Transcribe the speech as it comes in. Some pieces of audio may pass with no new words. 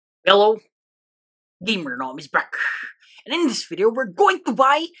Hello, GamerNom is back. And in this video, we're going to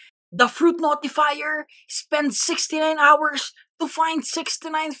buy the fruit notifier, spend 69 hours to find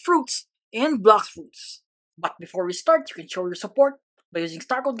 69 fruits in Bloxfruits. But before we start, you can show your support by using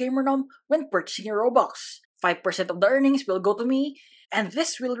Star Code GamerNom when purchasing your Robux. 5% of the earnings will go to me, and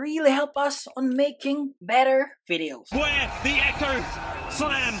this will really help us on making better videos. Where the echo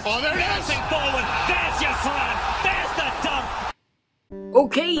slam. Oh, there it is. Bouncing forward. There's your slam. There's the dunk.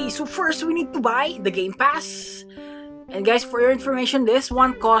 Okay, so first we need to buy the Game Pass. And guys, for your information, this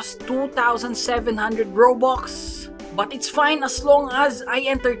one costs 2,700 Robux. But it's fine as long as I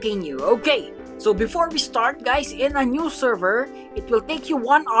entertain you, okay? So before we start, guys, in a new server, it will take you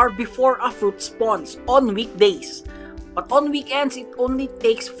 1 hour before a fruit spawns on weekdays. But on weekends, it only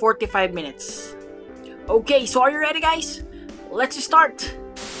takes 45 minutes. Okay, so are you ready, guys? Let's start.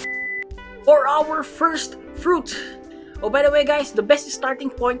 For our first fruit. Oh, by the way, guys, the best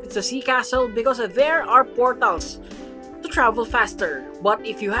starting point is the sea castle because there are portals to travel faster. But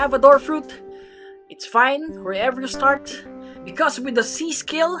if you have a door fruit, it's fine wherever you start because with the sea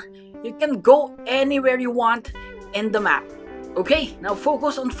skill, you can go anywhere you want in the map. Okay, now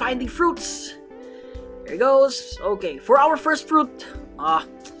focus on finding fruits. Here it goes. Okay, for our first fruit,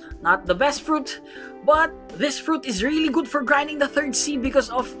 not the best fruit, but this fruit is really good for grinding the third sea because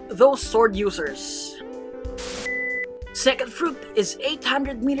of those sword users. Second fruit is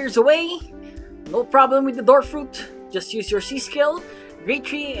 800 meters away. No problem with the door fruit. Just use your sea skill. Great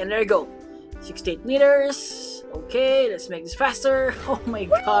tree, and there you go. 68 meters. Okay, let's make this faster. Oh my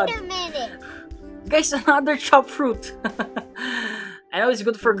god. Wait a minute. Guys, another chop fruit. I know it's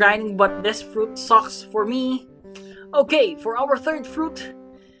good for grinding, but this fruit sucks for me. Okay, for our third fruit,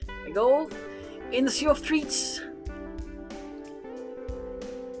 here we go. In the Sea of Treats.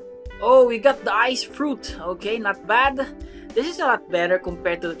 Oh, we got the ice fruit. Okay, not bad. This is a lot better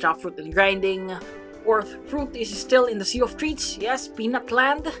compared to the chop fruit and grinding. Fourth fruit is still in the Sea of Treats. Yes, Peanut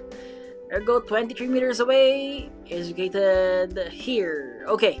Land. There we go, 23 meters away. Is located here.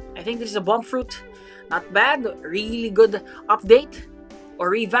 Okay, I think this is a bomb fruit. Not bad. Really good update or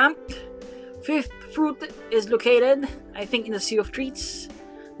revamp. Fifth fruit is located, I think, in the Sea of Treats.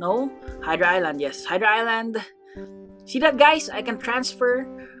 No, Hydra Island. Yes, Hydra Island. See that, guys? I can transfer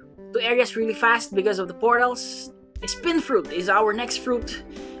to areas really fast because of the portals. Spin fruit is our next fruit.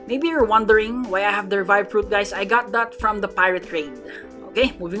 Maybe you're wondering why I have the revive fruit, guys. I got that from the pirate trade.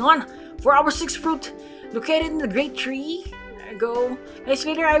 Okay, moving on. For our sixth fruit, located in the great tree. There you go. Guys,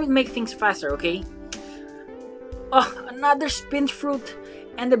 later I will make things faster, okay? Oh, another spin fruit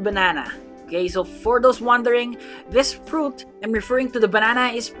and the banana. Okay, so for those wondering, this fruit I'm referring to the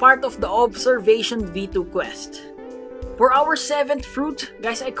banana is part of the Observation V2 quest. For our seventh fruit,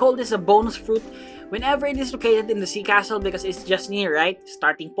 guys, I call this a bonus fruit whenever it is located in the sea castle because it's just near, right?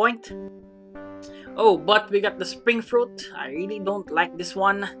 Starting point. Oh, but we got the spring fruit. I really don't like this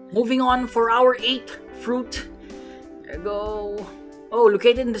one. Moving on for our eighth fruit. There we go. Oh,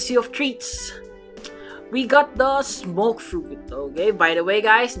 located in the Sea of Treats. We got the smoke fruit. Okay, by the way,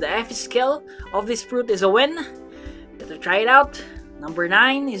 guys, the F skill of this fruit is a win. Let's try it out. Number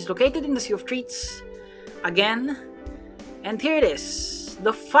 9 is located in the Sea of Treats. Again. And here it is,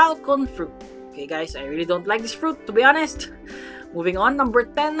 the falcon fruit. Okay, guys, I really don't like this fruit, to be honest. Moving on, number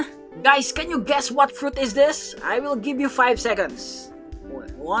 10. Guys, can you guess what fruit is this? I will give you 5 seconds.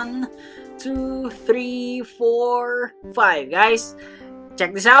 1, 2, 3, 4, 5. Guys,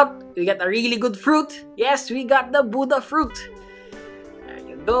 check this out. We got a really good fruit. Yes, we got the Buddha fruit. There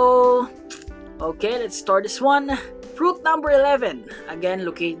you go. Okay, let's start this one. Fruit number 11. Again,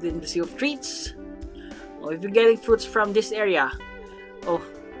 located in the Sea of Treats. Oh, if you're getting fruits from this area. Oh,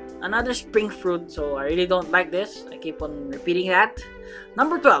 another spring fruit, so I really don't like this. I keep on repeating that.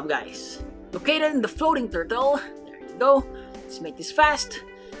 Number 12, guys. Located in the floating turtle. There you go. Let's make this fast.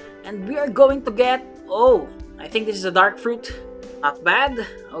 And we are going to get... Oh, I think this is a dark fruit. Not bad.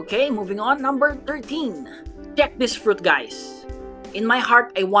 Okay, moving on. Number 13. Check this fruit, guys. In my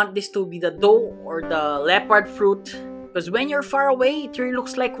heart, I want this to be the doe or the leopard fruit. Because when you're far away, it really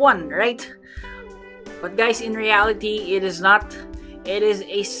looks like one, right? But guys, in reality, it is not. It is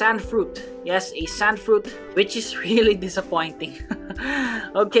a sand fruit. Yes, a sand fruit, which is really disappointing.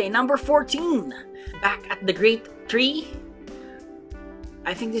 Okay, number 14. Back at the great tree.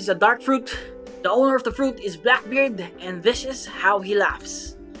 I think this is a dark fruit. The owner of the fruit is Blackbeard, and this is how he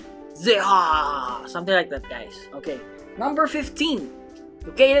laughs. Zeha! Something like that, guys. Okay, number 15.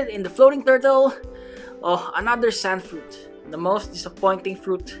 Located in the floating turtle. Oh, another sand fruit. The most disappointing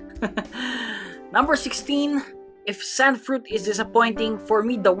fruit. Number 16, if sand fruit is disappointing, for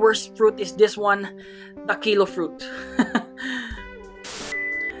me the worst fruit is this one, the kilo fruit.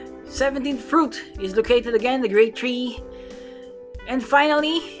 17th fruit is located again in the great tree. And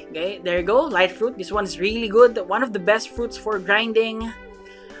finally, okay, there you go, light fruit. This one is really good. One of the best fruits for grinding,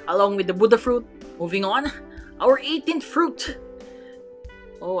 along with the Buddha fruit. Moving on, our 18th fruit.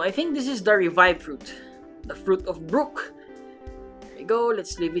 Oh, I think this is the revived fruit. The fruit of Brook. There you go,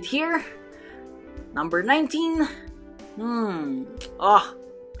 let's leave it here. Number 19. Oh,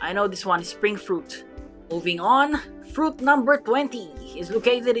 I know this one is spring fruit. Moving on, fruit number 20 is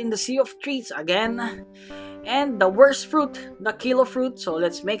located in the Sea of Treats again. And the worst fruit, the kilo fruit. So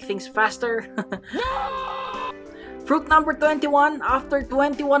let's make things faster. Fruit number 21, after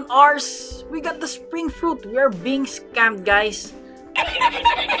 21 hours, we got the spring fruit. We are being scammed, guys.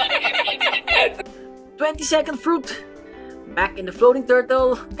 22nd fruit, back in the floating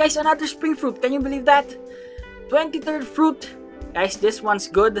turtle. Guys, another spring fruit. Can you believe that? 23rd fruit. Guys, this one's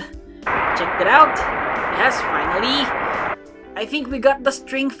good. Check it out. Yes, finally. I think we got the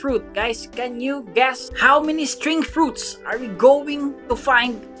string fruit. Guys, can you guess how many string fruits are we going to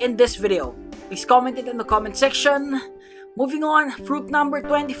find in this video? Please comment it in the comment section. Moving on, fruit number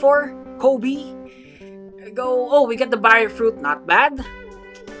 24, Kobe. There you go. Oh, we got the barrier fruit. Not bad.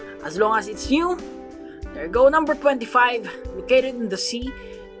 As long as it's new. There you go. Number 25, located in the sea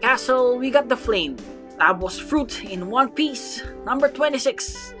castle. We got the flame. Tabos fruit in one piece. Number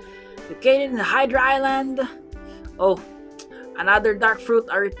 26, located in the Hydra Island. Oh, another dark fruit,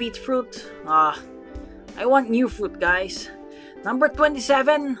 a repeat fruit. I want new fruit, guys. Number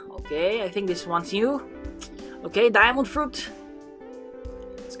 27. Okay, I think this one's new. Okay, diamond fruit.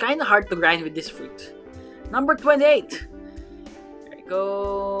 It's kind of hard to grind with this fruit. Number 28. There you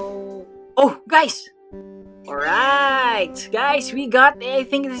go. Oh, guys. Alright, guys, we got, I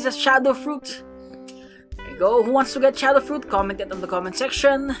think this is a shadow fruit. There you go. Who wants to get shadow fruit? Comment it in the comment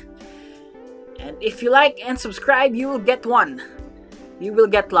section. And if you like and subscribe, you will get one. You will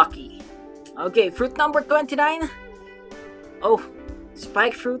get lucky. Okay, fruit number 29. Oh,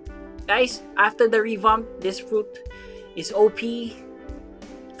 spike fruit. Guys, after the revamp, this fruit is OP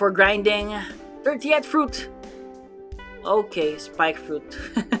for grinding. 30th fruit. Okay, spike fruit.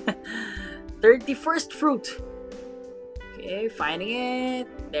 31st fruit. Okay, finding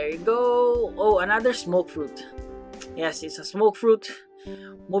it. There you go. Oh, another smoke fruit. Yes, it's a smoke fruit.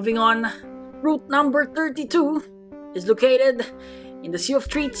 Moving on. Fruit number 32 is located in the Sea of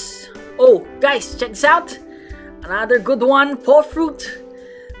Treats. Oh, guys, check this out. Another good one, paw fruit.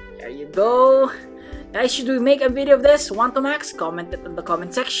 There you go. Guys, should we make a video of this? 1 to max? Comment it in the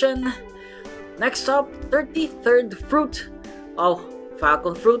comment section. Next up, 33rd fruit. Oh,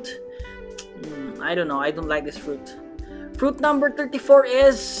 falcon fruit. I don't know, I don't like this fruit. Fruit number 34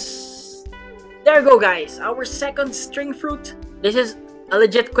 is... There you go, guys. Our second string fruit. This is a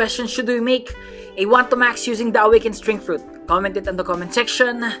legit question. Should we make a 1 to max using the awakened string fruit? Comment it in the comment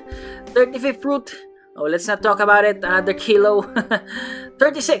section. 35th fruit. Oh, let's not talk about it. Another kilo.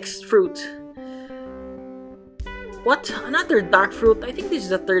 36th fruit. What? Another dark fruit? I think this is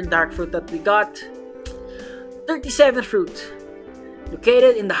the third dark fruit that we got. 37th fruit.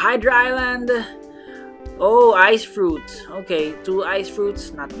 Located in the Hydra Island. Oh, ice fruit. Okay, 2 ice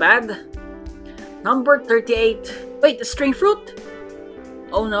fruits. Not bad. Number 38. Wait, a string fruit?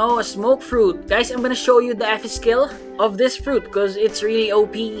 Oh no, a smoke fruit. Guys, I'm gonna show you the F skill of this fruit because it's really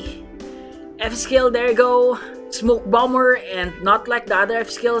OP. F skill, there you go. Smoke bomber, and not like the other F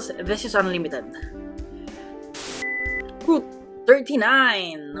skills, this is unlimited. Fruit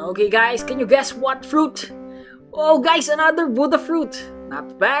 39. Okay guys, can you guess what fruit? Oh guys, another Buddha fruit.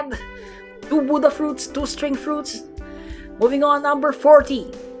 Not bad. 2 Buddha fruits, 2 string fruits. Moving on, number 40.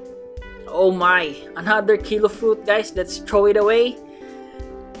 Oh my, another kilo fruit, guys. Let's throw it away.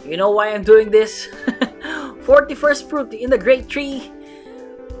 You know why I'm doing this? 41st fruit in the great tree.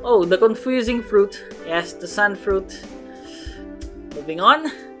 Oh, the confusing fruit. Yes, the sun fruit. Moving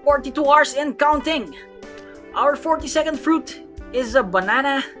on. 42 hours and counting. Our 42nd fruit is a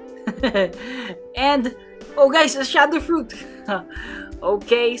banana. And, oh guys, a shadow fruit.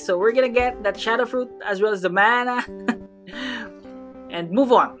 Okay, so we're gonna get that shadow fruit as well as the banana. And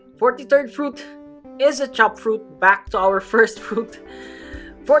move on. 43rd fruit is a chop fruit. Back to our first fruit.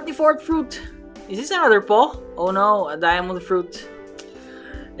 44th fruit. Is this another paw? Oh no, a diamond fruit.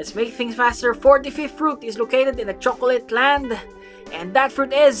 Let's make things faster. 45th fruit is located in the chocolate land. And that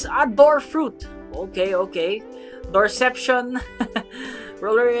fruit is a door fruit. Okay, okay. Doorception. We're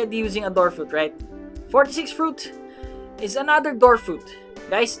already using a door fruit, right? 46th fruit is another door fruit.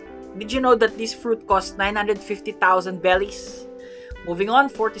 Guys, did you know that this fruit costs 950,000 bellies? Moving on,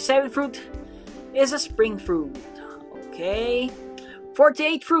 47th fruit is a spring fruit. Okay.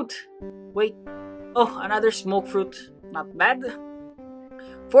 48th fruit. Wait. Oh, another smoke fruit. Not bad.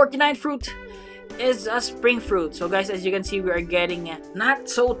 49 fruit is a spring fruit. So guys, as you can see, we are getting not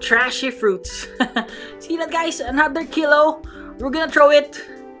so trashy fruits. See that guys? Another kilo. We're gonna throw it.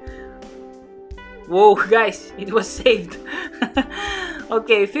 Whoa guys, it was saved.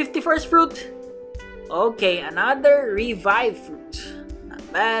 Okay, 51st fruit. Okay, another revived fruit.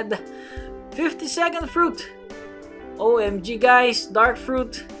 Not bad. 52nd fruit. OMG guys, dark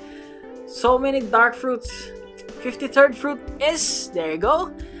fruit. So many dark fruits. 53rd fruit is, there you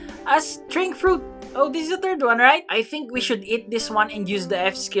go, a string fruit. Oh, this is the third one, right? I think we should eat this one and use the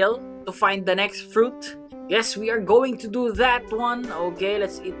F skill to find the next fruit. Yes, we are going to do that one. Okay,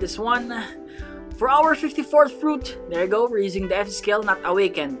 let's eat this one. For our 54th fruit, there you go, we're using the F skill, not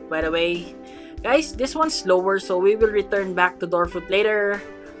awakened, by the way. Guys, this one's slower, so we will return back to door fruit later.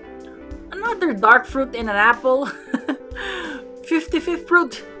 Another dark fruit and an apple. 55th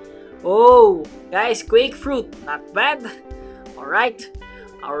fruit. Oh, guys, quake fruit, not bad. Alright,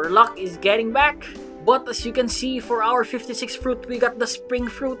 our luck is getting back. But as you can see, for our 56th fruit, we got the spring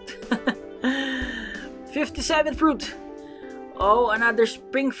fruit. 57th fruit. Oh, another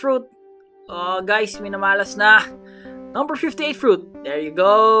spring fruit. Oh, guys, minamalas na. Number 58 fruit. There you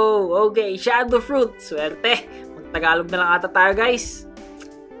go. Okay, shadow fruit. Swerte. Mag-Tagalog na lang ata tayo, guys.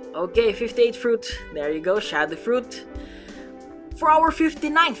 Okay, 58 fruit. There you go, shadow fruit. For our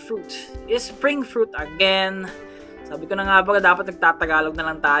 59th fruit is spring fruit again. Sabi ko na nga ba, dapat nagtatagalog na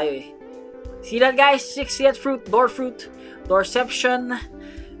lang tayo eh. See that guys? 60th fruit, door fruit, doorception.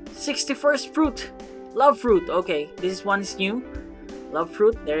 61st fruit, love fruit. Okay, this one is new. Love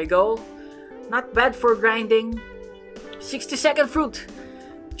fruit, there you go. Not bad for grinding. 62nd fruit,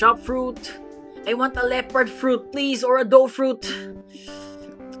 chop fruit. I want a leopard fruit, please, or a doe fruit.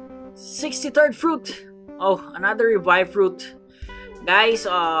 63rd fruit. Oh, another revive fruit. Guys,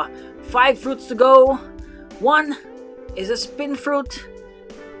 5 fruits to go. 1 is a spin fruit.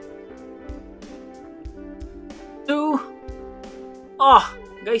 2. Oh,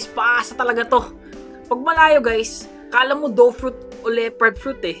 guys, paasa talaga to. Pag malayo, guys, kala mo doe fruit o leopard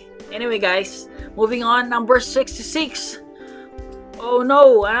fruit eh. Anyway, guys, moving on, number 66. Oh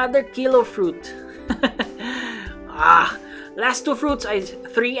no, another kilo fruit. Last 2 fruits,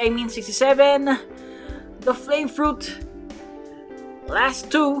 3, I mean 67. The flame fruit.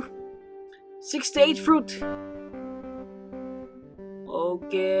 Last 2, 68 fruit.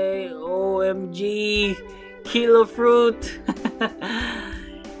 Okay, OMG, kilo fruit.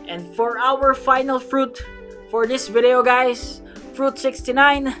 And for our final fruit for this video, guys, fruit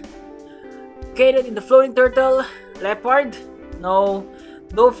 69, located in the floating turtle. Leopard, no.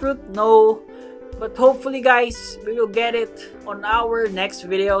 Doe fruit, no. But hopefully, guys, we will get it on our next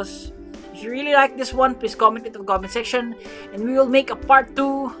videos. If you really like this one, please comment it in the comment section, and we will make a part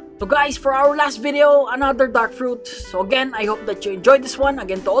 2. So guys, for our last video, another dark fruit. So again, I hope that you enjoyed this one.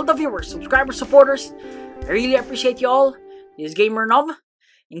 Again, to all the viewers, subscribers, supporters, I really appreciate you all. This is GamerNom,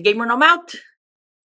 and GamerNom out.